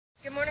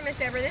is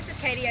Deborah. This is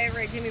Kadee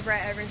over at Jimmy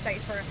Brett over in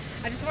Statesboro.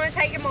 I just want to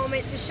take a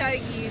moment to show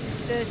you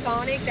the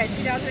Sonic, that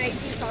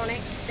 2018 Sonic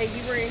that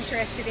you were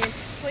interested in.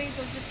 Please,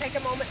 let's just take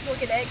a moment to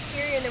look at the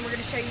exterior, and then we're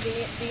going to show you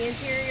the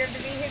interior of the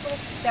vehicle.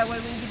 That way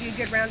we can give you a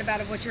good roundabout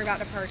of what you're about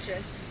to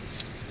purchase.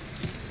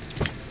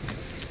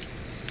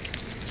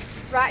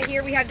 Right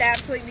here we have the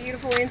absolutely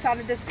beautiful inside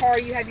of this car.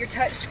 You have your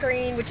touch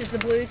screen, which is the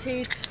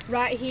Bluetooth.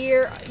 Right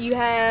here you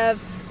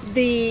have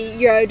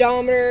your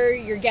odometer,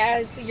 your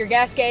gas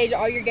gauge,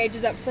 all your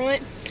gauges up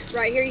front.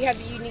 Right here you have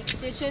the unique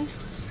stitching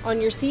on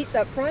your seats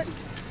up front,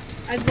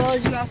 as well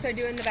as you also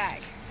do in the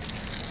back.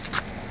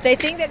 They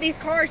think that these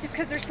cars, just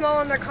because they're small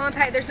and they're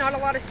compact, there's not a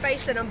lot of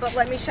space in them, but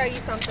let me show you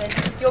something.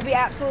 You'll be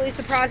absolutely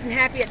surprised and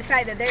happy at the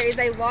fact that there is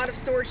a lot of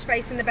storage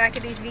space in the back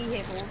of these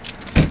vehicles.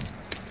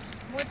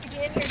 Once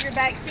again, here's your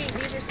back seat.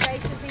 These are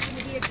spacious, even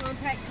to be a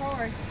compact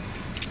car.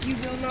 You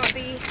will not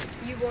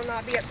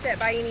be upset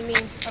by any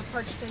means of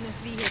purchasing this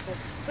vehicle.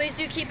 Please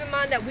do keep in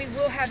mind that we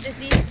will have this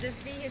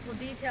vehicle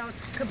detailed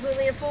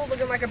completely in full,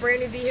 looking like a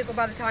brand new vehicle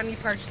by the time you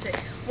purchase it.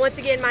 Once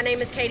again, my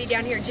name is Kadee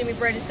down here at Jimmy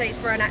Brett in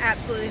Statesboro, and I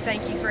absolutely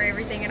thank you for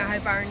everything, and I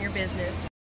hope I earn your business.